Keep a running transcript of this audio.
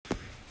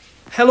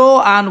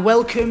Hello and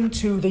welcome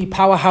to the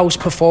Powerhouse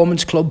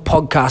Performance Club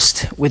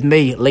podcast with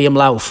me, Liam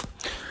Louth.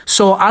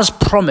 So as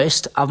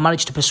promised, I've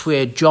managed to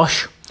persuade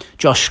Josh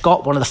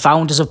Scott, one of the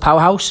founders of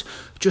Powerhouse,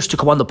 just to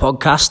come on the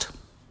podcast.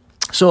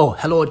 So,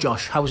 hello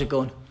Josh, how's it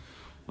going?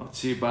 Not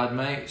too bad,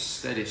 mate.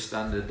 Steady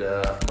standard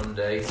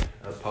Monday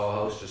at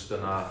Powerhouse. Just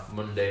done our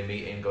Monday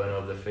meeting, going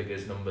over the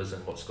figures, numbers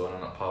and what's going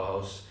on at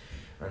Powerhouse.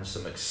 And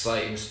some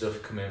exciting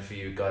stuff coming for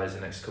you guys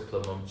the next couple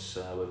of months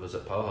with us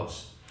at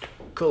Powerhouse.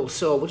 Cool,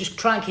 so we'll just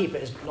try and keep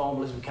it as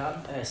normal as we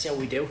can, see how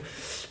we do.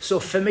 So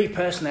for me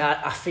personally,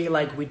 I feel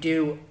like we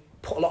do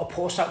put a lot of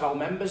posts out of our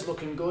members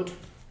looking good,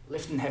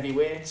 lifting heavy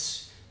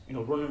weights,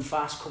 running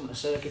fast, coming to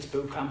circuits,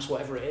 boot camps,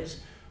 whatever it is.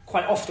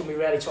 Quite often we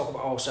rarely talk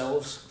about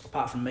ourselves,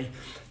 apart from me.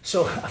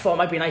 So I thought it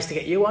might be nice to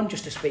get you on,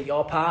 just to speak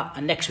your part.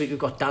 And next week we've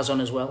got Daz on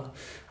as well.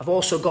 I've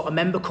also got a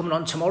member coming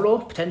on tomorrow,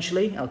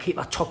 potentially. I'll keep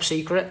that top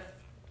secret.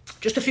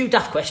 Just a few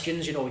daft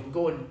questions, we can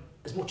go in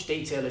as much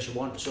detail as you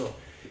want. So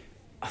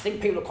I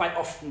think people are quite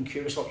often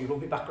curious about your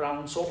rugby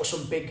background. So what were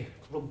some big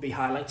rugby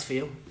highlights for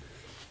you?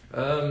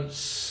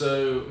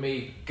 So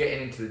me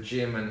getting into the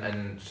gym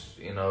and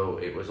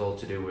it was all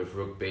to do with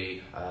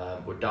rugby.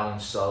 We're down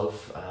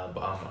south,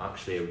 but I'm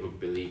actually a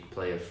rugby league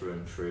player through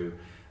and through.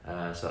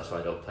 So that's why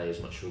I don't play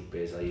as much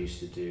rugby as I used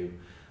to do.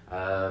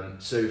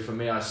 So for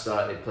me, I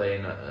started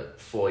playing at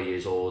 4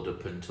 years old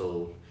up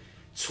until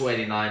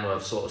 29, where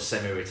I've sort of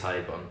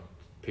semi-retired, but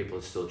people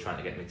are still trying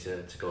to get me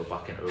to go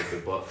back into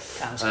rugby.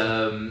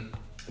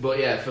 But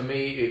yeah, for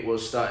me, it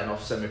was starting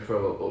off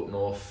semi-pro up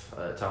north,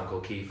 a town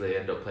called Keighley.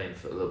 Ended up playing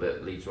for a little bit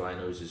at Leeds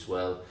Rhinos as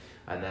well.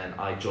 And then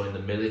I joined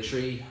the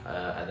military,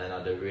 and then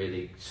had a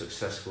really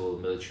successful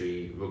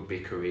military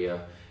rugby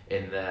career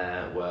in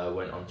there, where I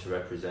went on to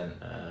represent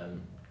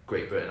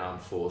Great Britain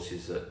Armed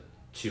Forces at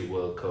 2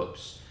 World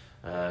Cups,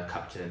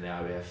 captain in the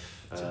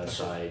RAF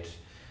side,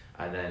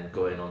 and then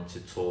going on to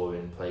tour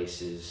in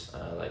places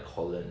like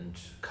Holland,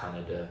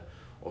 Canada,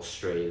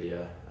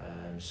 Australia.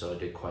 So I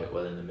did quite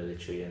well in the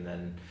military, and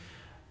then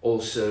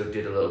also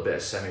did a little bit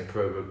of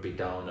semi-pro rugby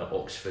down at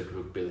Oxford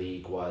Rugby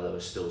League while I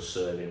was still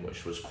serving,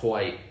 which was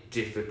quite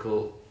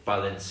difficult,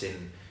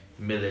 balancing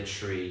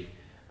military,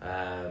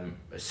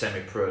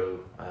 semi-pro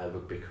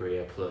rugby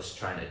career plus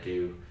trying to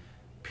do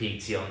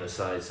PT on the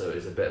side, so it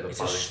was a bit of a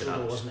balancing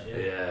act, wasn't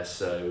it? Yeah,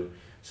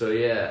 so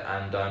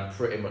yeah, and I'm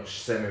pretty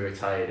much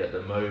semi-retired at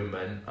the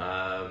moment.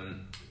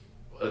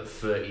 At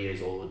 30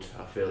 years old,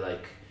 I feel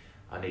like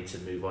I need to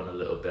move on a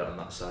little bit on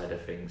that side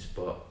of things,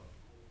 but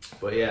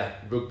yeah,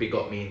 rugby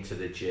got me into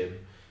the gym.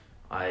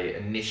 I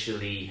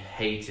initially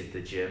hated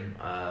the gym.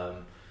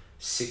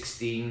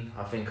 16,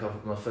 I think,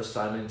 of my first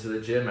time into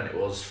the gym, and it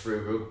was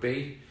through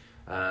rugby.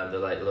 They're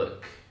like,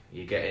 look,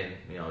 you're getting,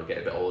 get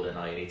a bit older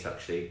now. You need to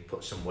actually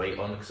put some weight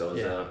on, because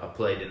I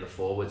played in the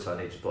forward, so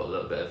I need to put a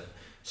little bit of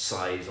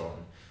size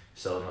on.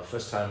 So my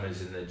first time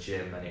was in the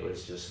gym, and it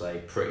was just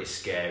like pretty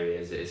scary,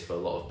 as it is for a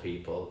lot of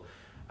people.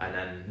 And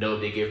then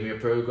nobody gave me a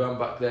program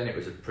back then. It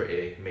was a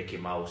pretty Mickey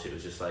Mouse. It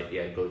was just like,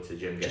 yeah, go to the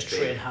gym, get just big.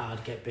 Train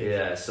hard, get big.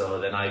 Yeah,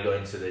 so then I go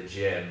into the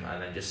gym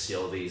and then just see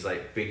all these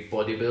like big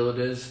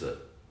bodybuilders that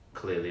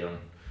clearly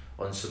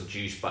on some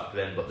juice back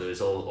then, but there was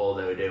all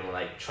they were doing were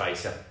like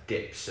tricep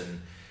dips and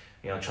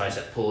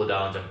tricep pull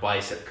downs and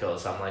bicep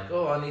curls. So I'm like,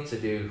 oh, I need to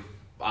do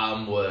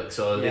arm work.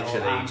 So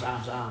literally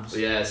arms.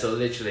 Yeah, so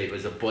literally it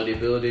was a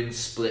bodybuilding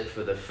split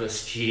for the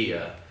first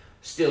year.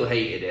 Still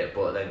hated it,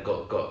 but then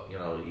got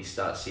you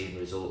start seeing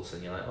results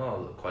and you're like, oh, I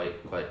look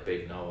quite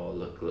big now, or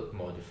look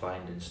more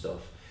defined and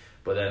stuff.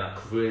 But then I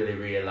really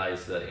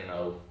realised that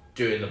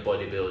doing the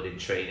bodybuilding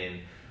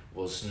training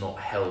was not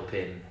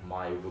helping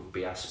my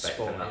rugby aspect,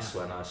 and that's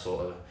when I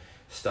sort of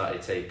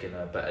started taking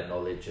a better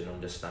knowledge and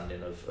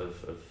understanding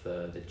of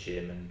the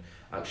gym and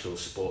actual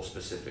sport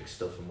specific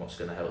stuff and what's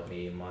going to help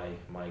me in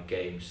my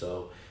game.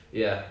 So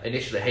yeah,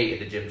 initially hated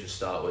the gym to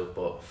start with,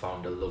 but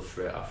found a love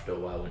for it after a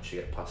while once you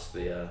get past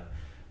the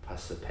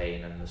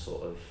pain and the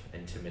sort of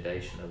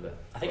intimidation of it.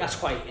 I think that's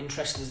quite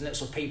interesting, isn't it?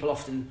 So people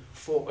often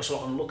focus a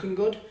lot on looking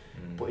good,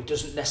 but it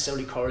doesn't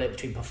necessarily correlate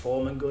between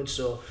performing good.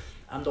 So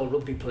I'm no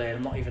rugby player,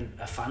 I'm not even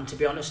a fan, to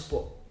be honest,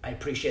 but I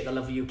appreciate the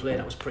level you played.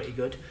 That was pretty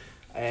good.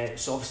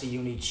 So obviously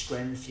you need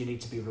strength, you need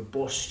to be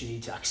robust, you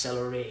need to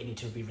accelerate, you need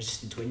to be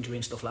resistant to injury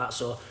and stuff like that.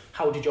 So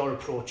how did your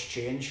approach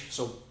change?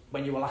 So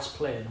when you were last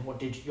playing, what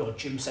did your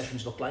gym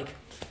sessions look like?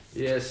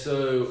 Yeah,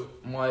 so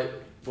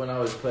when I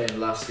was playing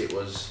last, it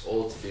was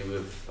all to do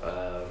with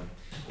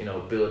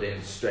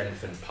building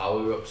strength and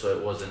power up. So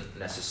it wasn't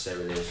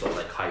necessarily a sort of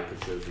like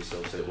hypertrophy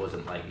stuff. So it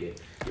wasn't like your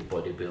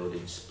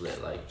bodybuilding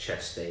split, like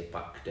chest day,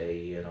 back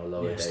day,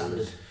 lower day.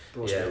 Standard. It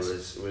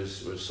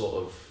was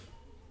sort of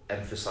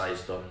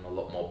emphasised on a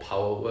lot more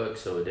power work.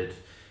 So it did.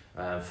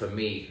 For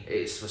me,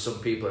 it's for some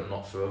people and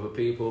not for other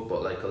people,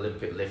 but like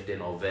Olympic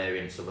lifting or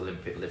variants of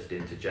Olympic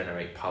lifting to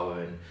generate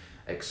power and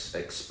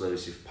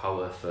explosive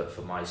power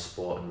for my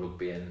sport and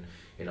rugby, and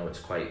it's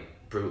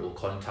quite brutal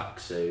contact,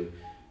 so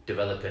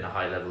developing a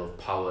high level of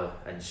power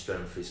and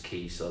strength is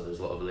key. So there's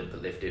a lot of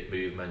Olympic lifting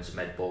movements,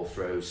 med ball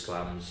throws,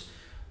 slams,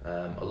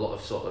 a lot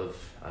of sort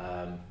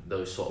of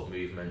those sort of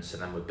movements,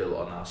 and then we're built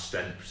on our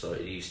strength. So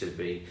it used to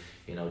be,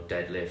 you know,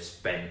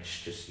 deadlifts,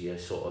 bench, just your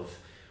sort of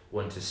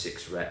 1 to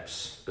 6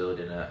 reps,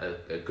 building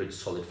a good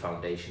solid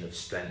foundation of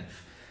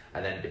strength.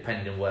 And then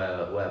depending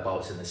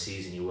whereabouts in the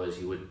season you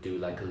would do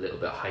like a little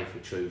bit of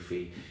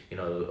hypertrophy, you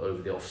know,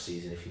 over the off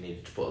season if you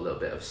needed to put a little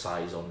bit of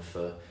size on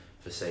for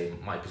say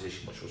my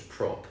position, which was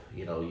prop.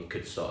 You know, you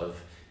could sort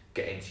of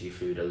get into your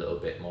food a little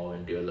bit more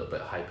and do a little bit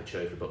of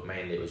hypertrophy, but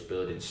mainly it was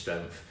building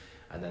strength,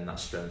 and then that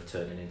strength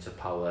turning into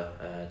power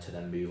to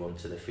then move on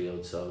to the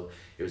field. So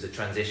it was a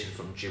transition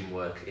from gym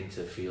work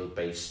into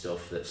field-based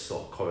stuff that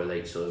sort of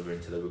correlates over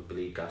into the rugby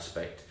league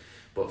aspect.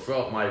 But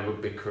throughout my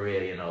rugby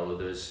career, you know,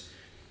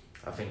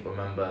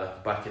 remember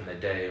back in the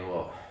day,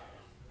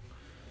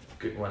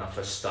 when I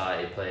first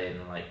started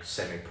playing like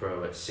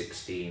semi-pro at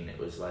 16, it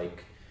was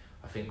like,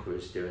 I think we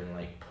was doing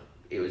like,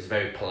 it was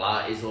very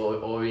Pilates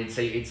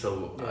orientated,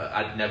 so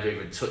I'd never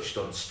even touched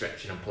on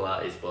stretching and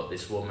Pilates, but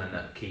this woman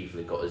at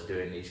Keighley got us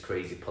doing these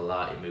crazy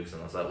Pilates moves,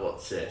 and I was like,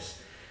 what's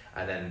this?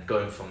 And then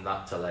going from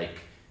that to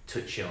like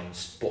touching on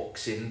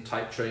boxing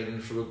type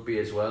training for rugby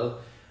as well.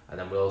 And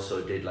then we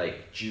also did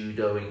like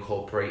judo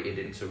incorporated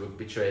into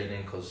rugby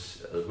training,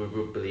 because with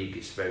rugby league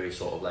it's very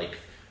sort of like,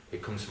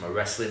 it comes from a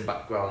wrestling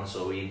background,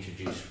 so we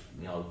introduced,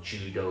 you know,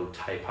 judo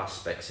type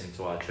aspects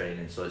into our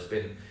training. So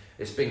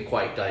it's been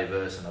quite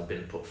diverse, and I've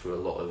been put through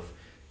a lot of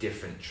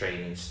different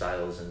training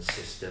styles and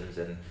systems,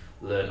 and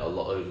learned a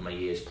lot over my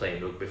years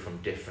playing rugby, from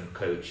different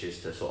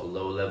coaches to sort of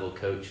low level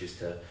coaches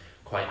to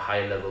quite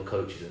high level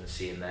coaches, and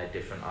seeing their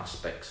different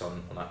aspects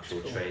on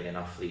actual training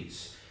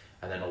athletes.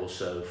 And then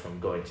also from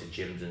going to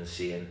gyms and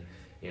seeing,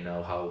 you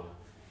know, how,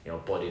 you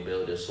know,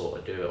 bodybuilders sort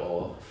of do it,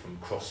 or from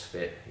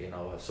CrossFit, you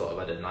know, I've sort of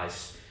had a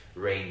nice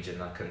range,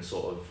 and I can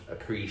sort of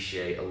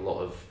appreciate a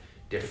lot of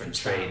different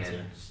training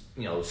styles,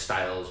 you know,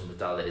 styles,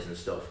 modalities and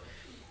stuff.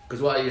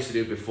 Because what I used to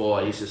do before,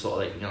 I used to sort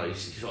of like, you know, you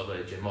sort of go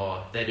to the gym,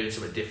 or they're doing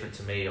something different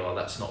to me, or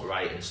that's not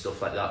right and stuff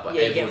like that. But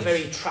yeah, you get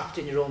very trapped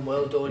in your own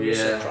world, don't you?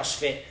 So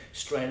CrossFit,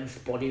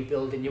 strength,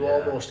 bodybuilding, you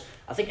almost,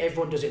 I think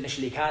everyone does it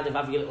initially, kind of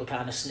have your little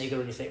kind of snigger,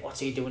 and you think, what's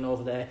he doing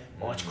over there?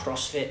 Oh, it's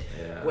CrossFit.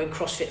 Yeah. When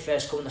CrossFit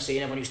first came on the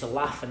scene, everyone used to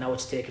laugh, and now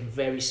it's taken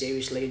very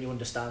seriously, and you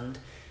understand.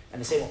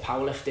 And the same with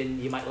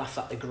powerlifting, you might laugh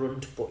at the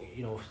grunt, but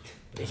you know,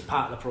 it's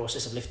part of the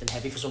process of lifting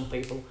heavy for some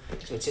people.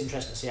 So it's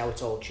interesting to see how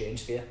it's all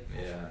changed for you.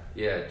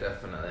 Yeah,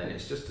 definitely. And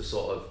it's just to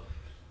sort of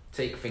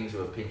take things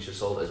with a pinch of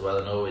salt as well,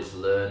 and always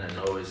learn, and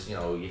always, you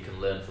know, you can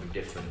learn from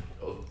different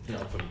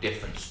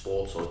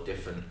sports or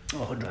different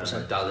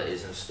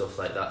modalities and stuff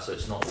like that. So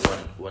it's not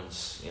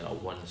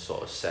one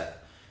sort of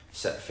set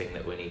thing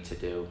that we need to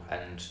do.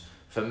 And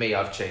for me,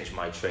 I've changed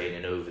my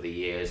training over the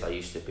years. I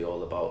used to be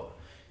all about,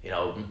 you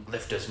know,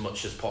 lift as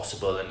much as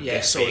possible and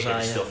get big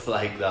and stuff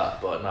like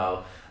that. But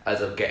now, as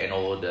I'm getting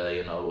older,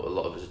 you know, a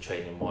lot of us are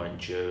training more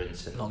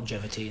endurance and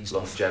longevity and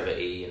stuff.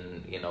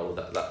 And, you know,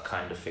 that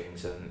kind of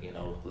things, and, you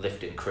know,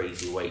 lifting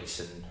crazy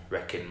weights and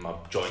wrecking my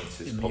joints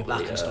is probably...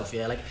 back and stuff,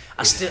 yeah. Like,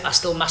 I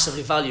still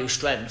massively value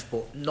strength,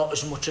 but not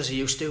as much as I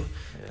used to.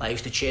 Yeah. I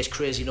used to chase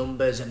crazy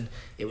numbers, and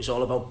it was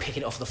all about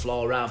picking it off the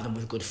floor rather than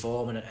with good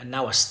form, and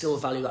now I still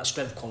value that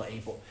strength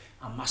quality, but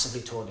I'm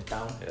massively toned it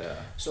down. Yeah.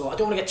 So I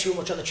don't want to get too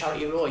much on the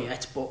charity row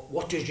yet, but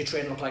what does your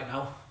training look like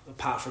now,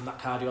 apart from that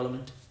cardio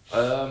element?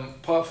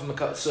 Apart from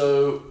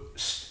so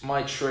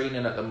my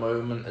training at the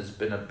moment has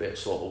been a bit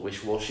sort of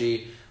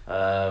wish-washy.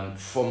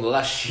 From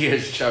last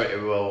year's charity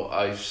row,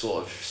 I've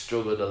sort of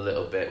struggled a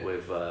little bit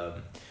with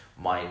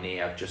my knee.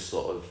 I've just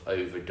sort of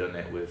overdone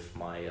it with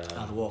my...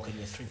 the walking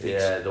with 3 feet.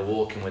 Yeah, the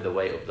walking with the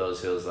weight up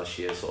those hills last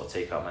year sort of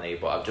take out my knee,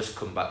 but I've just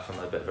come back from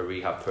a bit of a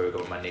rehab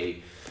program on my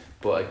knee.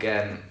 But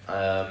again,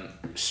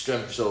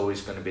 strength's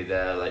always going to be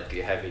there, like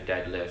your heavy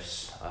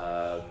deadlifts.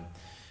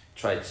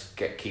 Try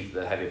to keep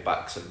the heavy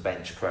backs and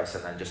bench press,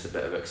 and then just a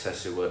bit of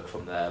accessory work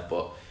from there.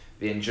 But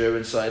the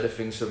endurance side of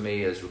things for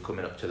me, as we're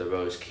coming up to the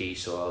row, is key.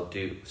 So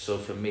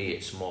for me,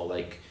 it's more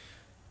like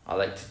I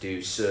like to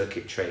do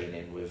circuit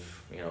training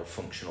with, you know,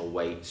 functional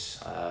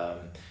weights.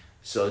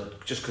 So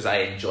just because I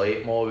enjoy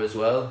it more as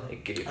well, I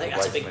think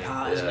that's a big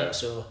part, isn't it?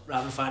 So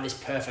rather than find this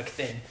perfect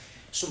thing,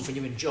 something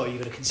you enjoy, you're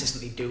going to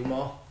consistently do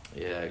more.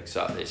 Yeah,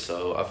 exactly.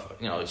 So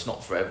it's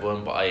not for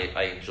everyone, but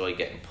I enjoy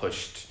getting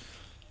pushed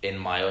in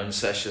my own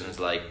sessions,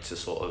 like to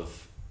sort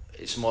of,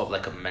 it's more of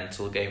like a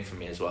mental game for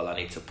me as well. I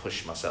need to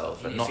push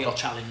myself, and you feel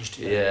challenged.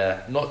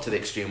 Yeah, not to the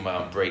extreme where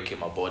I'm breaking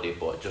my body,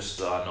 but just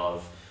so I know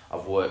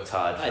I've worked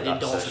hard for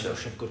that session.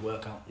 Rush of good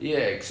workout. Yeah,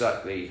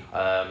 exactly.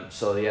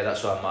 So yeah,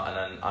 that's where I'm at,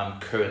 and then I'm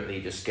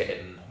currently just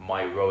getting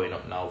my rowing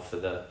up now for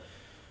the,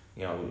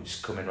 you know, it's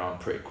coming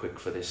around pretty quick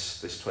for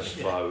this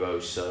 24-hour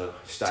row, so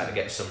starting to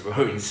get some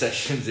rowing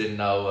sessions in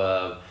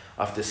now.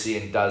 After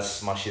seeing Daz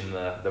smashing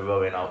the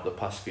rowing out the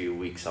past few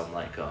weeks, I'm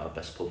like, I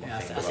best pull my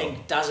finger out. I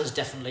think Daz is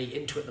definitely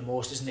into it the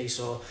most, isn't he?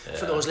 So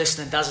for those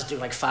listening, Daz is doing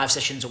like 5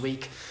 sessions a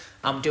week.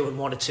 I'm doing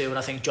 1 or 2, and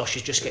I think Josh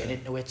is just getting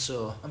into it.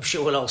 So I'm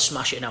sure we'll all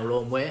smash it in our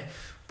own way.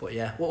 But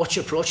yeah, what's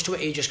your approach to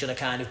it? Are you just going to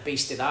kind of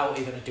beast it out? Are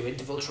you going to do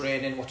interval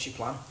training? What's your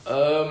plan?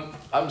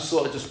 I'm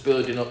sort of just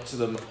building up to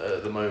them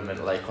at the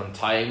moment, like on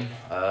time.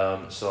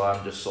 So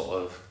I'm just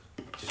sort of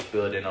just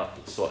building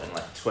up, sort of in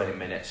like 20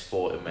 minutes,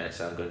 40 minutes,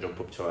 and I'm going to jump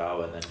up to an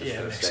hour, and then just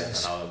going to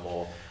stay an hour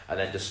more, and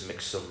then just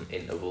mix some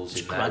intervals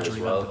just in there as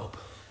well.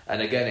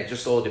 And again, it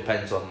just all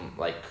depends on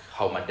like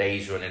how my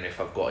day's running.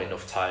 If I've got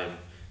enough time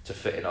to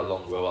fit in a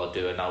long row, I'll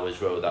do an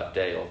hour's row that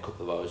day or a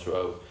couple of hours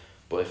row.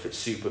 But if it's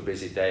super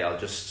busy day, I'll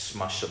just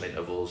smash some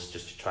intervals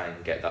just to try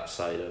and get that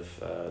side of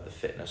the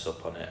fitness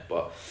up on it.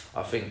 But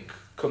I think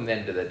come the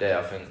end of the day,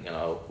 I think, you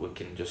know, we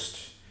can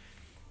just,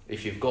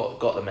 if you've got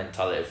the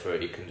mentality for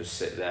it, you can just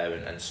sit there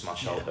and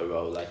smash out the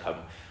row. Like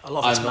I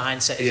love his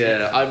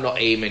mindset. I'm not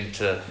aiming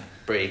to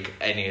break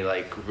any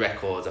like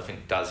records. I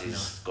think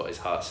Dazzy's got his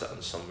heart set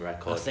on some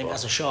records. I think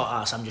as a short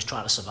ass, I'm just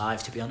trying to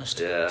survive, to be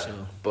honest. Yeah,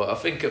 but I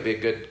think it'll be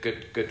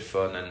a good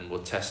fun, and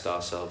we'll test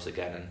ourselves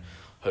again, and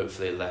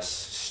hopefully less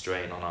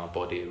strain on our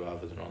body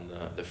rather than on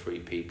the free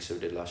peaks we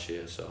did last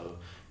year. So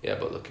yeah,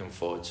 but looking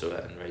forward to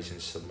it and raising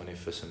some money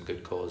for some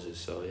good causes.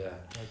 So yeah,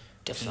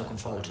 definitely looking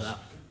forward to that.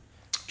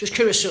 Just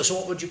curious, so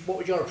what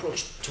would your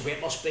approach to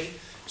weight loss be?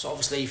 So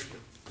obviously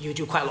you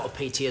do quite a lot of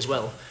PT as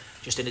well,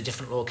 just in a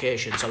different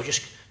location. So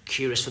just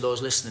curious for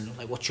those listening,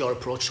 like what's your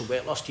approach to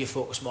weight loss? Do you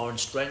focus more on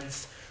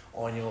strength,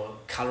 on your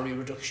calorie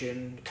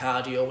reduction,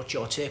 cardio? What's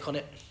your take on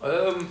it?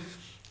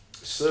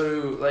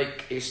 So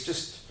like it's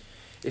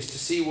to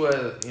see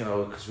where, you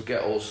know, because we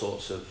get all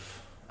sorts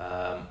of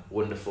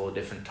wonderful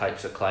different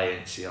types of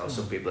clients. You know,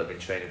 some people have been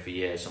training for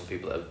years, some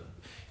people have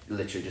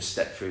literally just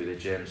stepped through the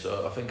gym.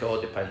 So I think it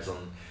all depends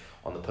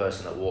on the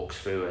person that walks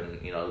through,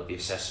 and you know, the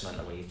assessment,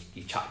 and when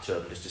you chat to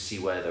them just to see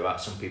where they're at.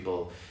 Some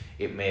people,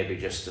 it may be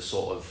just to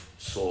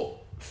sort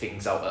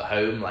things out at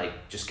home,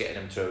 like just getting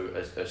them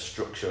to a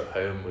structure at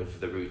home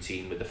with the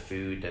routine, with the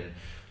food and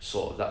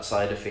sort of that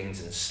side of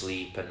things, and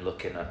sleep, and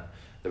looking at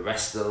the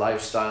rest of the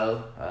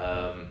lifestyle,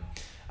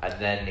 and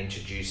then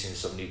introducing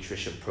some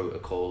nutrition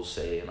protocols,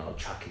 say, you know,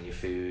 tracking your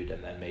food,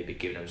 and then maybe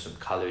giving them some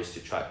calories to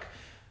track.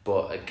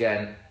 But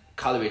again,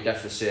 calorie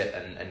deficit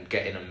and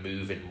getting them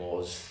moving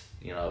more is,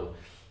 you know,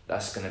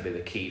 that's going to be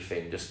the key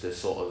thing, just to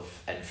sort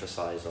of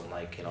emphasise on,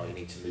 like, you know, you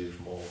need to move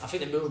more. I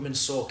think the movement's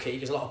so key,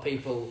 because a lot of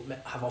people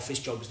have office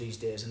jobs these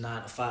days and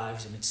 9 to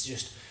 5s, and it's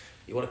just,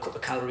 you want to cut the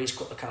calories,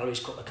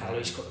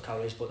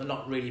 but they're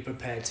not really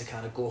prepared to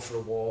kind of go for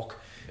a walk,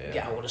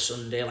 get out on a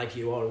Sunday like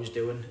you always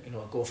doing, you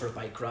know, go for a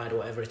bike ride or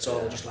whatever. It's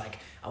all just like,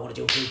 I want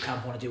to do a boot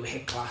camp, I want to do a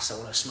HIIT class, I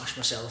want to smash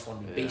myself, I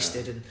want to be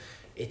beasted, and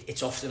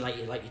it's often like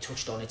you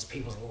touched on, it's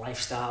people's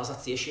lifestyles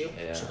that's the issue.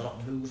 So they're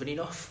not moving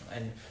enough,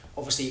 and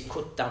obviously you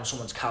cut down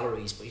someone's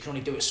calories, but you can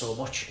only do it so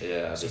much. So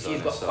if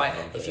you've got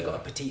got a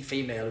petite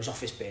female who's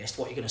office based,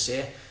 what are you going to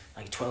say?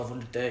 Like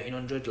 1200,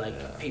 1300,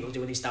 like people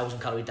doing these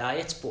 1,000-calorie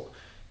diets, but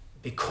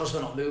because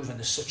they're not moving,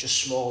 there's such a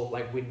small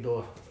like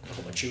window of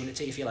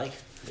opportunity, if you like.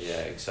 Yeah,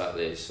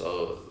 exactly.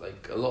 So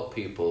like a lot of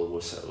people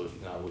we've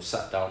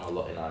sat down a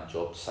lot in our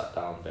jobs, sat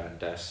down behind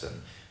desks,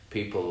 and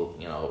people,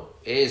 you know,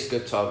 it is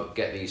good to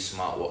get these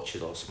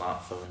smartwatches or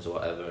smartphones or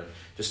whatever, and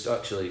just to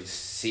actually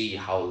see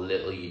how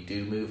little you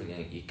do move,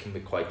 and you can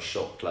be quite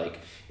shocked. Like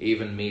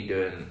even me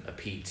doing a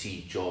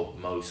PT job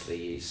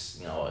mostly is,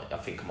 you know, I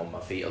think I'm on my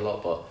feet a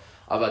lot, but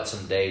I've had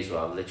some days where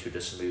I've literally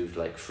just moved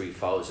like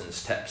 3,000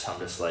 steps. I'm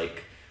just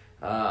like,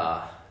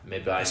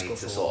 maybe I need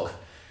to sort of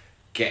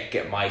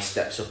get my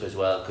steps up as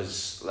well,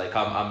 because like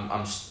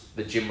I'm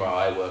the gym where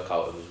I work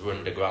out is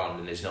underground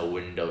and there's no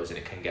windows, and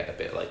it can get a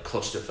bit like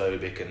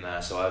claustrophobic in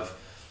there. So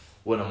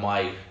one of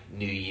my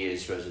New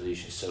Year's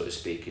resolutions, so to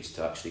speak, is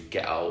to actually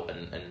get out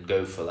and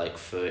go for like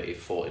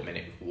 30-40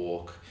 minute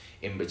walk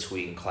in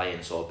between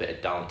clients, or a bit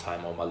of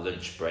downtime on my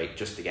lunch break,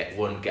 just to get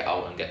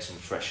out and get some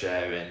fresh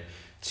air in,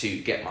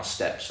 to get my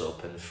steps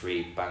up, and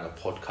 3, bang a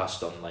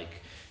podcast on. Like,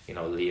 you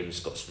know,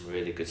 Liam's got some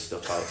really good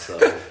stuff out, so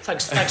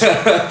thanks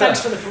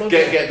for the plug.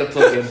 Get the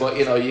plug in, but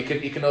you know, you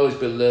can always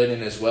be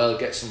learning as well.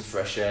 Get some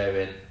fresh air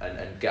in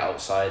and get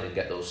outside and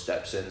get those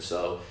steps in.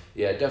 So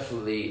yeah,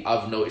 definitely,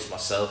 I've noticed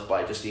myself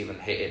by just even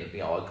hitting, you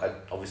know,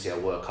 obviously I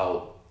work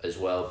out as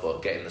well,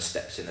 but getting the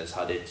steps in has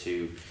added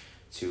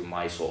to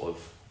my sort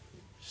of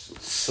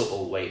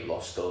subtle weight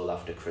loss goal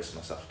after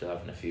Christmas, after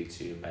having a few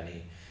too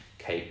many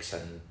cakes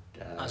and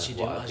as you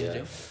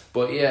do.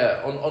 But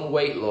yeah, on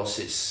weight loss,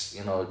 it's,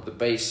 you know, the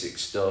basic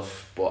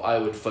stuff, but I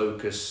would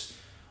focus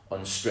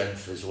on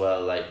strength as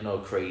well, like no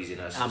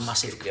craziness. I'm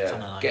massive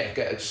fan of that.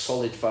 Get a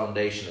solid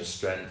foundation of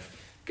strength,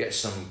 get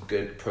some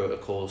good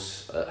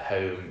protocols at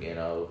home, you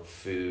know,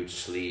 food,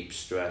 sleep,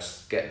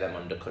 stress, get them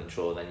under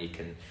control, then you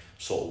can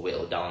sort of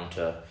whittle down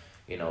to,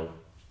 you know,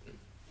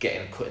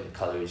 cutting the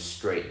calories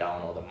straight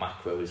down, or the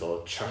macros,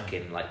 or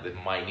tracking like the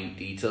minute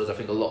details. I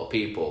think a lot of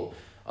people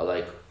are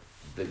like,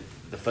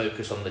 the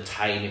focus on the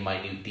tiny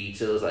minute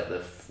details, like the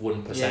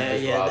 1%.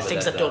 The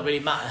things that don't really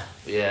matter.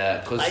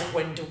 Yeah, cause like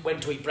when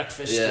to eat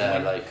breakfast.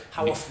 And like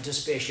how often to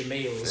space your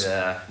meals.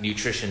 Yeah,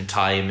 nutrition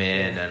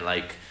timing, and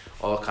like,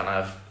 am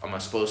I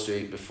supposed to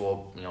eat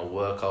before, you know,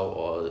 workout,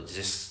 or does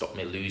this stop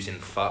me losing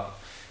fat?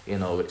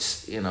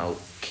 it's,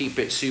 keep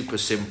it super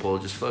simple.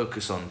 Just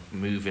focus on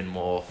moving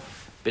more,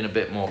 being a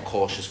bit more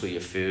cautious with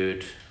your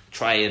food.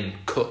 Try and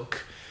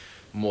cook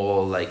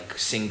more like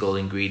single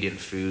ingredient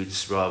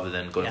foods rather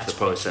than going for the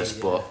process.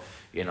 But,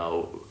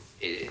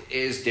 it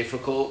is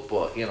difficult,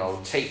 but,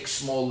 take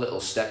small little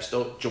steps.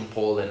 Don't jump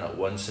all in at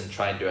once and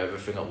try and do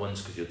everything at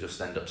once, because you'll just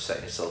end up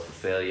setting yourself for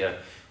failure.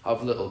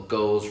 Have little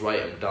goals,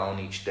 write them down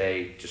each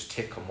day, just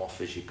tick them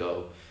off as you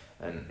go,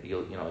 and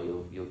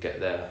you'll get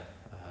there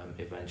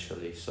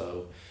eventually.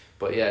 So,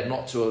 but yeah,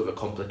 not to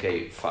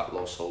overcomplicate fat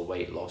loss or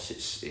weight loss.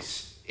 It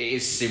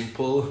is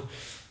simple,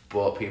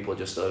 but people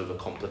just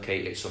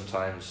overcomplicate it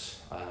sometimes.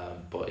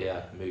 But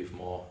yeah, move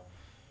more,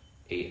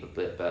 eat a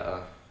bit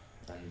better,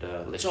 and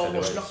lift. It's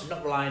almost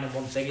not relying on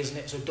one thing, isn't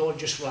it? So don't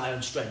just rely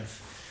on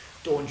strength.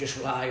 Don't just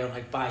rely on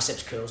like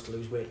biceps curls to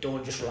lose weight.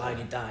 Don't just rely on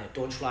your diet.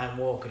 Don't just rely on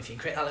walking. If you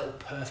can create that little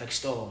perfect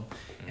storm,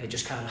 and it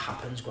just kind of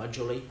happens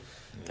gradually.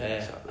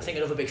 Exactly. I think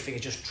another big thing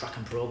is just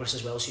tracking progress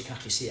as well, so you can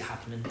actually see it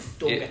happening.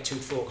 Don't get too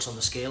focused on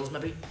the scales,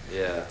 maybe.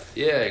 Yeah,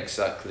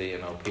 exactly.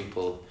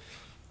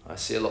 I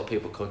see a lot of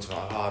people come to me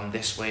like, I'm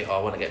this weight, I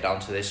want to get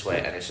down to this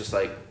weight, and it's just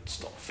like,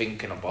 stop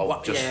thinking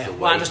about the weight.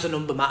 Why does the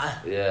number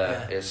matter?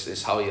 Yeah,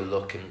 it's how you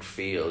look and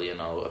feel.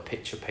 A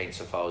picture paints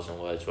 1,000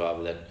 words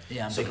rather than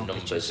some numbers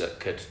pictures. That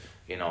could.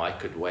 I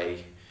could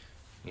weigh,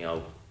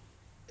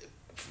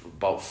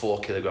 about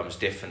 4 kilograms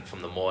different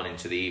from the morning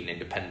to the evening,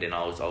 depending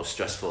how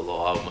stressful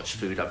or how much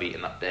food I've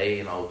eaten that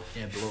day.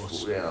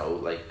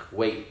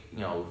 Weight,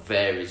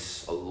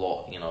 varies a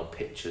lot.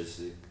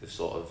 Pictures are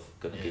sort of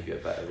going to give you a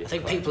better. I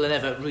think people are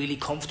never really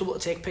comfortable to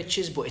take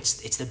pictures, but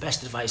it's the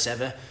best advice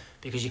ever,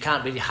 because you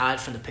can't really hide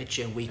from the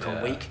picture week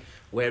on week.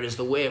 Whereas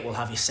the weight will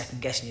have you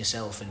second guessing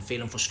yourself and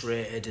feeling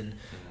frustrated and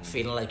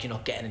feeling like you're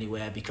not getting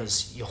anywhere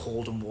because you're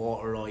holding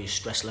water or your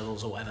stress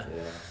levels or whatever.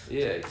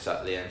 Yeah,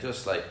 exactly. And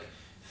just like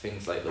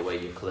things like the way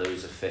your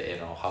clothes are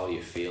fitting or how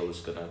you feel is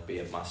going to be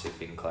a massive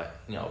thing,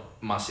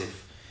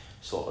 massive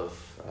sort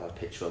of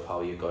picture of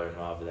how you're going,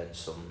 rather than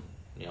some,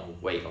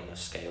 weight on the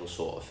scale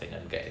sort of thing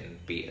and getting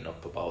beaten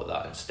up about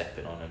that and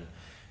stepping on and,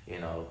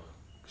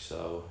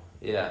 so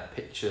yeah,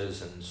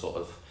 pictures and sort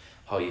of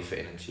how you're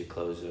fitting into your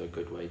clothes are a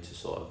good way to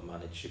sort of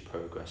manage your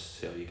progress,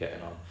 see how you're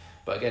getting on.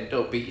 But again,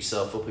 don't beat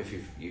yourself up if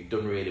you've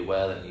done really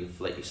well and you've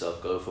let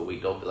yourself go for a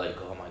week. Don't be like,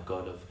 oh my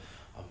God,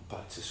 I'm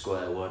back to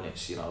square one.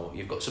 It's, sometimes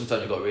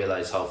you've got to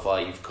realise how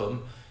far you've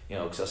come,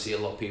 because I see a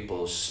lot of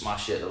people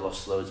smash it, they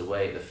lost loads of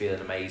weight, they're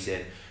feeling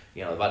amazing,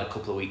 they've had a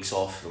couple of weeks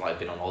off, they might have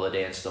been on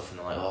holiday and stuff, and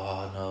they're like,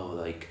 oh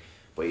no,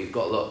 but you've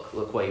got to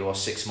look where you were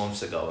 6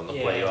 months ago and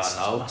look where you are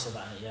now.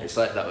 It's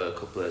like that with a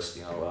couple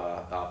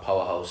of our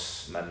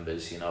powerhouse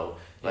members. Oh,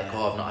 I've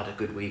not had a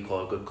good week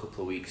or a good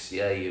couple of weeks.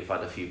 Yeah, you've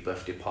had a few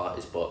birthday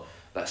parties, but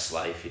that's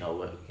life.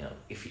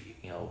 If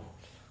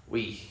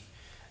we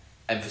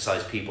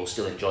emphasize people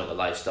still enjoying the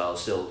lifestyle,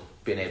 still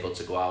being able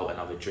to go out and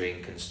have a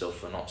drink and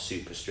stuff. We're not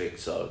super strict,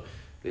 so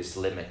there's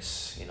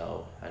limits,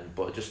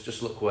 but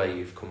just look where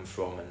you've come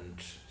from and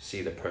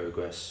see the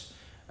progress.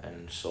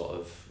 And sort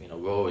of,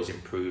 we're always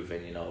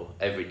improving,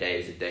 every day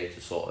is a day to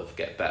sort of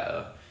get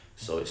better.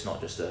 So it's not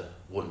just a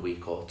 1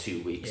 week or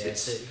 2 weeks. Yeah,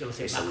 you've got to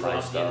think macro, a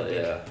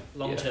lifestyle,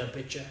 long-term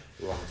picture.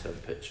 Long-term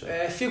picture.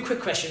 A few quick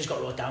questions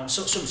got wrote down,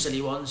 some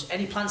silly ones.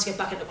 Any plans to get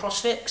back into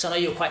CrossFit? Because I know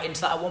you were quite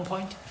into that at one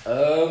point.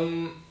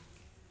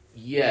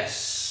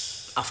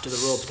 Yes. After the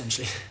row,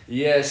 potentially.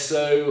 Yeah,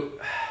 so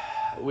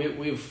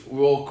we're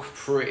all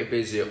pretty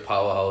busy at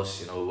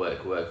Powerhouse,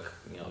 work,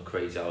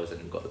 crazy hours,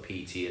 and we've got the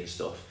PT and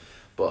stuff.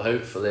 But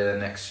hopefully the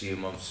next few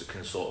months we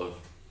can sort of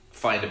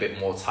find a bit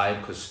more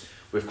time, because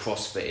with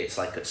CrossFit it's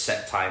like at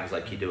set times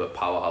like you do at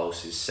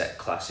Powerhouses, set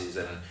classes,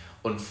 and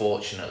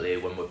unfortunately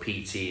when we're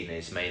PTing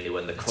it's mainly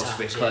when the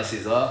CrossFit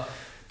classes are.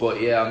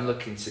 But yeah, I'm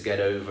looking to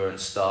get over and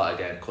start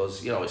again,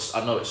 because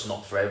I know it's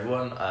not for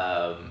everyone,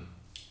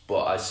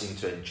 but I seem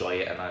to enjoy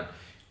it, and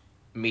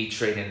me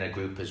training in a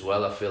group as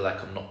well, I feel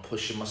like I'm not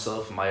pushing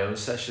myself in my own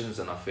sessions,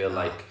 and I feel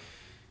like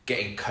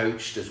getting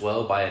coached as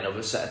well by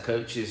another set of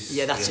coaches.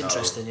 Yeah, that's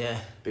interesting, yeah.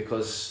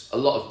 Because a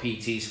lot of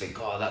PTs think,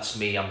 oh, that's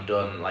me, I'm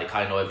done, like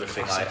I know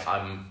everything,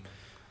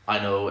 I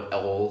know it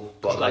all,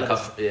 but like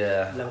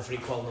level 3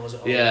 qual knows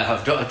it all. Yeah,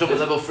 I've done my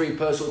level 3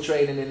 personal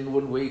training in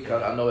 1 week,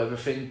 I know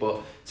everything,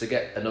 but to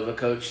get another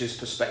coach's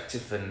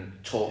perspective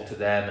and talk to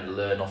them and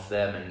learn off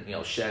them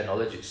and share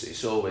knowledge,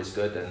 it's always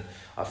good. And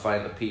I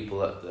find that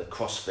people at the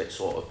CrossFit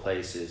sort of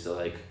places are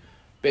like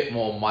bit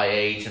more my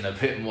age and a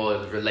bit more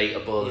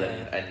relatable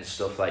and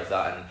stuff like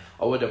that, and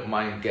I wouldn't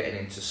mind getting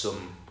into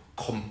some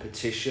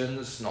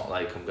competitions, not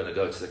like I'm going to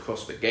go to the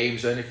CrossFit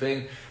Games or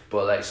anything,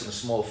 but like some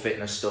small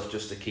fitness stuff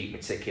just to keep me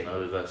ticking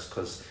over,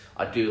 because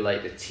I do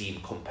like the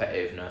team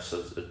competitiveness.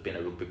 I've been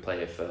a rugby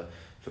player for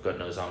God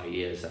knows how many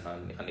years, and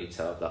I need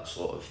to have that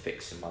sort of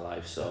fix in my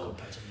life. So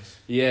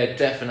yeah,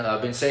 definitely.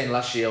 I've been saying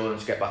last year I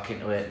wanted to get back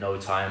into it, no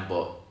time,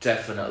 but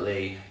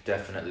definitely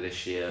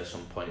this year at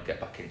some point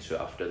get back into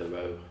it after the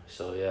row.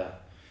 So yeah,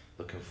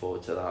 looking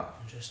forward to that.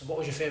 Interesting. What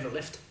was your favourite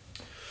lift?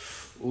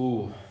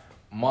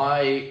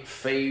 My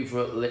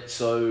favourite lift,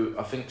 so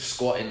I think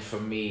squatting for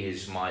me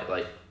is my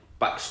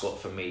back squat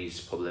for me is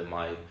probably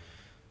my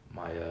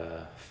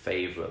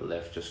favourite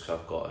lift, just because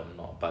I've got a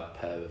not a bad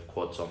pair of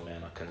quads on me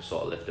and I can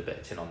sort of lift a bit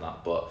of tin on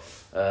that. But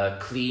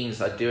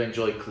cleans, I do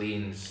enjoy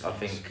cleans. I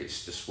think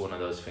it's just one of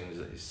those things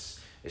that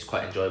is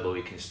quite enjoyable.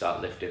 We can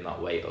start lifting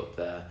that weight up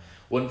there.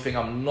 One thing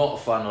I'm not a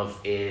fan of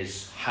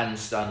is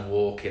handstand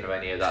walking or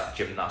any of that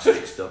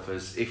gymnastic stuff.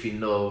 As if you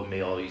know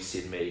me or you've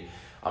seen me,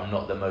 I'm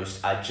not the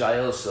most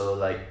agile, so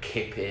like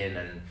kipping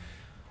and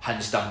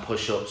handstand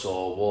push-ups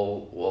or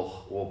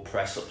wall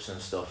press-ups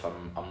and stuff,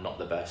 I'm not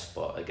the best,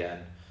 but again,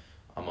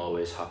 I'm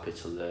always happy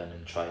to learn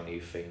and try new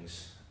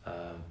things.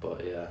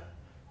 But yeah,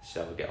 see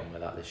how we get on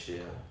with that this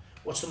year.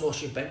 What's the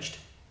most you've benched?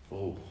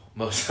 Oh,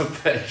 most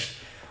I've benched.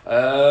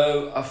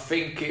 I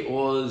think it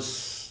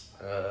was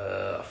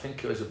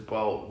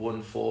about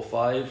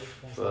 145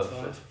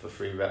 for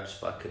 3 reps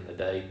back in the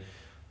day.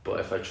 But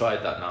if I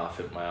tried that now, I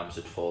think my arms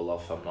would fall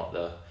off. I'm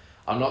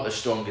not the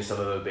strongest I've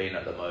ever been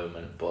at the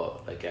moment,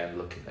 but again,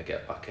 looking to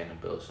get back in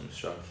and build some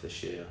strength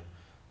this year.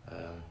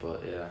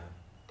 But yeah.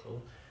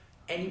 Cool.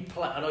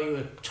 I know you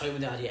were toying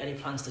with the idea. Any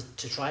plans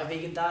to try a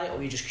vegan diet, or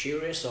are you just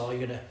curious, or are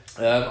you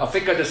gonna? I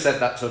think I just said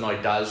that to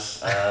annoy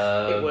Daz.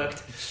 It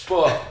worked.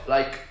 But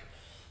like,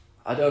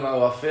 I don't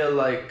know. I feel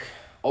like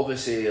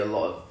obviously a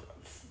lot of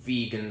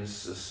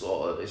vegans are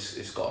sort of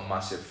it's got a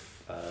massive.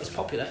 It's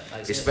popular.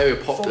 It's very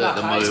popular at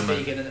the moment.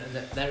 Vegan and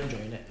they're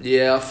enjoying it.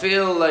 Yeah, I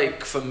feel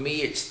like for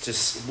me, it's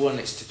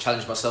to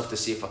challenge myself to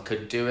see if I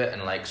could do it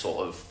and like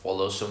sort of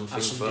follow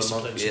something for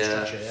a month.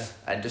 Yeah,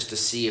 and just to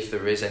see if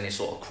there is any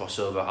sort of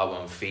crossover, how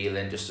I'm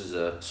feeling, just as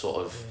a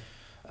sort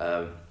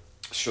of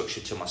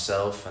structure to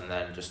myself, and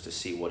then just to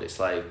see what it's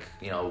like.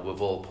 You know,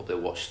 we've all probably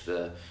watched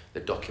the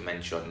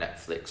documentary on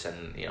Netflix,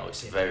 and you know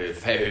it's very,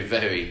 very,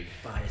 very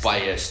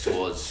biased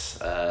towards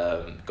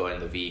going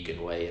the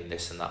vegan way and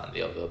this and that and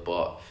the other.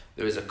 But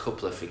there is a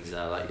couple of things in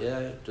there like, yeah,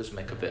 it does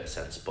make a bit of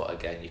sense. But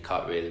again, you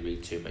can't really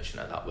read too much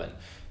into that when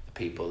the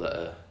people that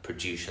are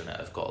producing it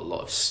have got a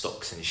lot of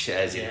stocks and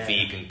shares in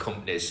vegan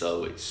companies,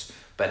 so it's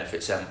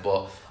benefits them.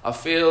 But I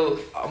feel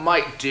I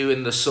might do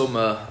in the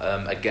summer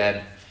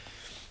again.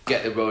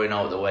 Get the rowing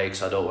out of the way,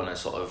 because I don't want to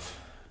sort of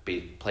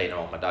be playing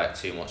around my diet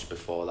too much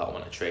before that. I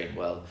want to train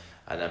well,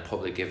 and then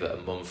probably give it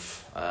a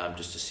month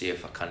just to see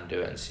if I can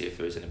do it and see if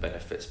there is any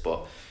benefits.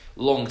 But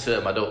long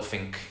term, I don't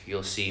think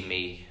you'll see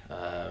me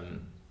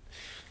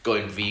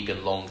going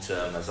vegan long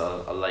term, as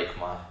I like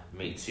my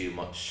meat too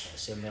much.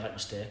 Same way, I like my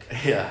steak.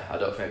 Yeah, I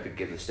don't think I could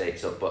give the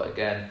steaks up, but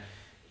again,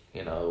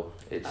 you know,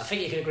 it's... I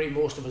think you can agree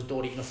most of us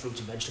don't eat enough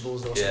fruits and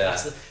vegetables though,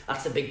 so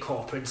that's the big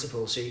core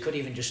principle. So you could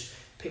even just...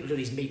 People do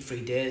these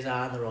meat-free days,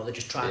 aren't there, or they're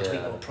just trying to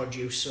eat more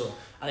produce. So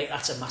I think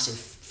that's a massive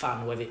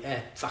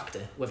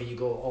factor, whether you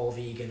go all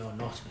vegan or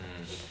not.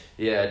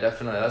 Yeah,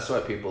 definitely. That's why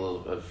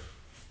people have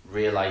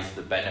realised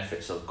the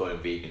benefits of going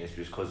vegan, is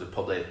because they've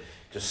probably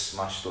just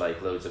smashed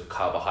like loads of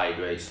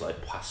carbohydrates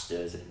like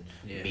pastas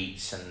and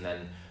meats, and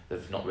then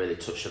they've not really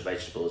touched the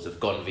vegetables. They've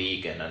gone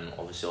vegan, and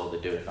obviously all they're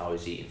doing now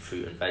is eating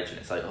fruit and veg, and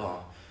it's like,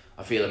 oh,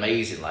 I feel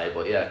amazing, like,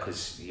 but yeah,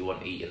 because you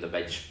weren't eating the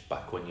veg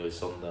back when you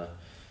was on the,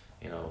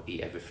 you know,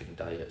 eat everything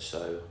diet.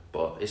 So,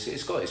 but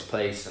it's got its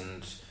place,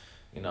 and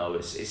you know,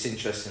 it's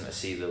interesting to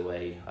see the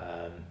way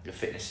the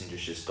fitness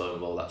industry is going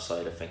with all that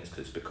side of things,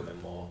 because it's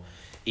becoming more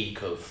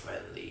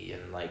eco-friendly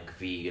and like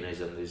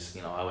veganism. There's,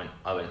 you know,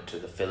 I went to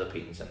the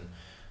Philippines, and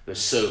there's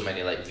so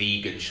many like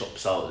vegan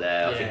shops out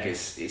there. I think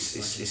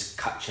it's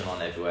catching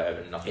on everywhere,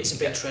 and nothing. It's a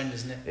big trend,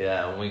 isn't it?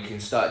 Yeah, and we can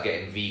start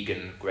getting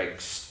vegan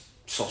Greg's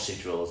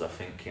sausage rolls. I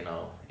think, you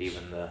know,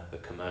 even the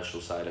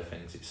commercial side of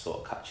things, it's sort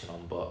of catching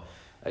on. But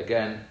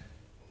again,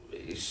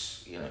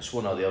 it's, you know, it's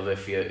one or the other.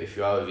 If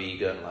you are a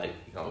vegan, like,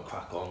 you know,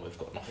 crack on. We've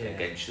got nothing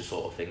against you,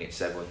 sort of thing.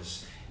 It's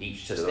everyone's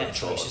each to their own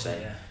sort of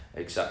thing.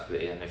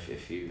 Exactly, and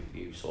if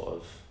you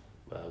sort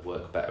of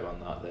work better on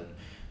that,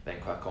 then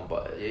crack on.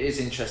 But it is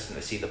interesting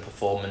to see the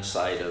performance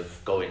side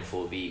of going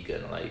full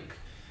vegan, like,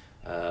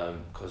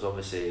 because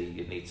obviously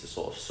you need to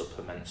sort of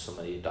supplement some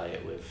of your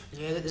diet with.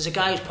 Yeah, there's a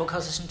guy whose podcast I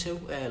listen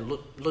to,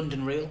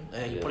 London Real.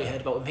 You probably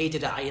heard about him. He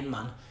did an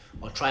Ironman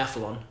or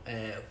triathlon,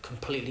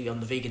 completely on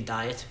the vegan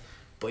diet,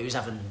 but he was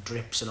having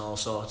drips and all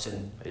sorts,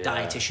 and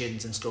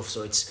dietitians and stuff.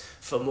 So it's,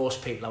 for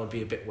most people, I would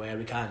be a bit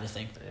wary, kind of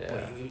thing. Yeah.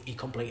 But he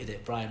completed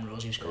it. Brian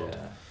Rose, he was called.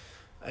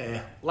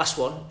 Yeah. Last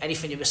one.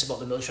 Anything you miss about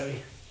the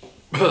military?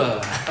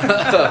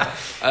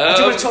 I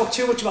don't want to talk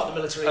too much about the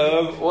military.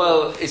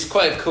 Well, it's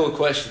quite a cool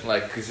question,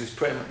 like, because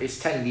it's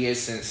 10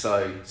 years since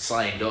I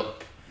signed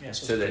up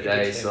to the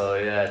day. So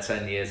yeah,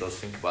 10 years. I was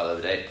thinking about it the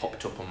other day. It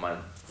popped up on my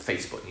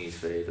Facebook news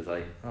feed. I was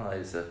like, oh,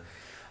 there's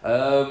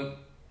a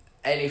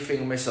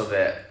anything miss of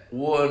it.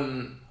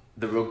 One,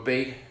 the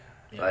rugby.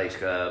 Yeah.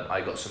 Like, I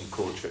got some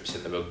cool trips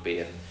in the rugby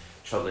and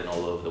travelling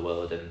all over the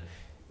world, and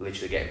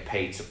literally getting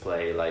paid to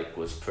play, like,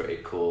 was pretty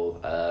cool.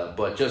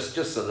 But just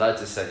the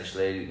lads,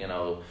 essentially, you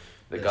know,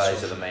 the guys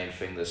social. Are the main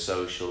thing, the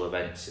social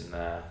events in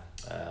there.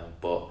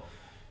 But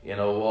you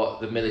know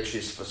what, the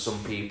military's for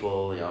some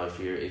people, you know, if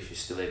you're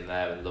still in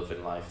there and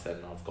loving life, then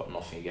I've got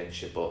nothing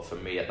against you. But for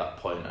me at that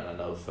point, and I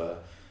know for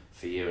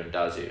you and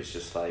Daz, it was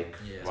just like,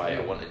 right,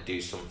 I want to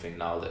do something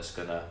now that's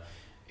gonna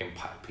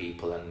impact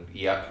people, and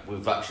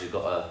we've actually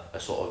got a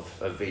sort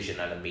of a vision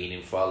and a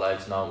meaning for our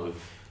lives now.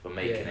 We're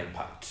making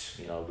impact,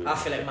 you know. I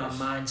feel like my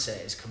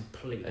mindset is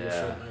completely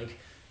different. Like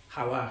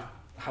how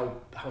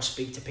I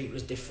speak to people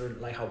is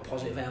different. Like how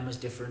positive I am is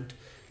different.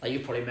 Like you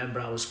probably remember,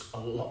 I was a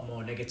lot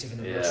more negative in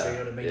the military. You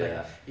know what I mean?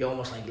 Like you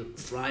almost like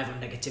thrive on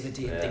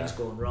negativity and things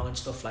going wrong and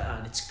stuff like that.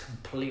 And it's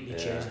completely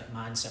changed that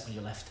mindset when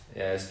you left.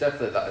 Yeah, it's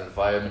definitely that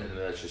environment in the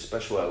military,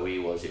 especially where we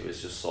was. It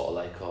was just sort of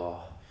like,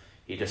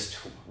 you're just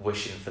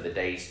wishing for the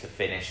days to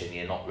finish, and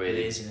you're not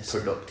really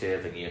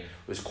productive, and you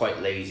was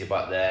quite lazy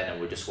back then,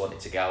 and we just wanted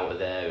to get out of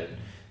there, and there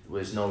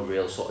was no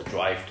real sort of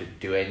drive to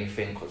do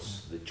anything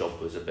because the job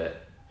was a bit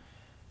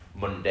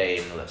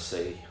mundane, let's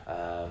say.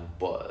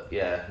 But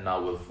yeah,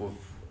 now we've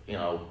you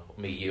know,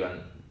 me, you,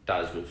 and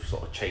Daz, we've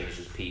sort of changed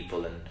as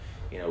people, and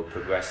you know,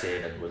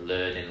 progressing, and we're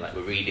learning, like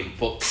we're reading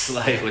books,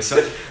 like we're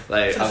such,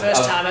 like for the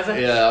first time ever.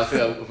 Yeah, I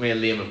feel me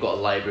and Liam have got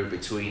a library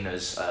between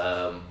us.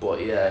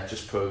 But yeah,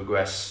 just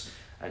progress.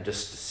 And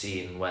just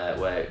seeing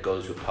where it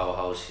goes with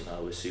Powerhouse, you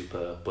know, we're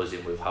super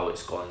buzzing with how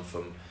it's gone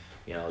from,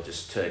 you know,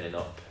 just turning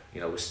up.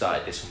 You know, we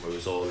started this when we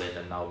was all in,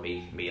 and now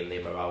me and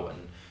Liam are out,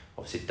 and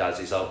obviously Daz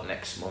is out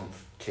next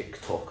month.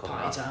 TikTok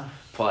on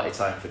Party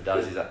time for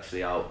Daz is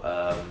actually out.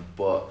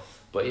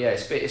 But yeah,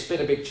 it's been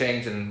a big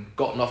change, and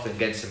got nothing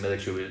against the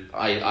military.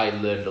 I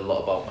learned a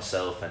lot about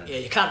myself, and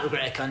you can't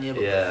regret it, can you?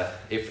 But yeah,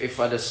 if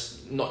I'd have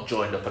not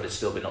joined up, I'd have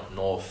still been up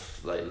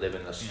north, like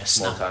living a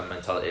small town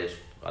mentality.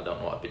 I don't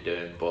know what I'd be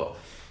doing, but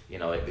you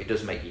know, it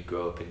does make you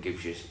grow up and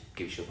gives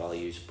you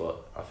values. But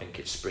I think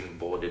it's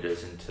springboarded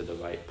us into the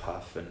right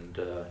path, and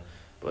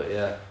but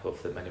yeah,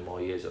 hopefully many more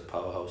years at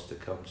Powerhouse to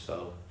come.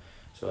 So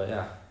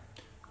yeah.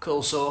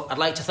 Cool. So I'd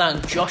like to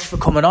thank Josh for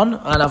coming on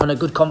and having a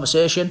good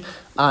conversation,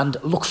 and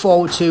look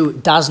forward to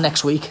Daz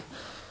next week.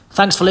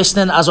 Thanks for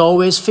listening. As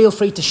always, feel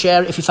free to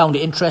share if you found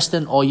it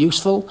interesting or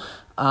useful,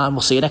 and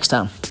we'll see you next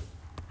time.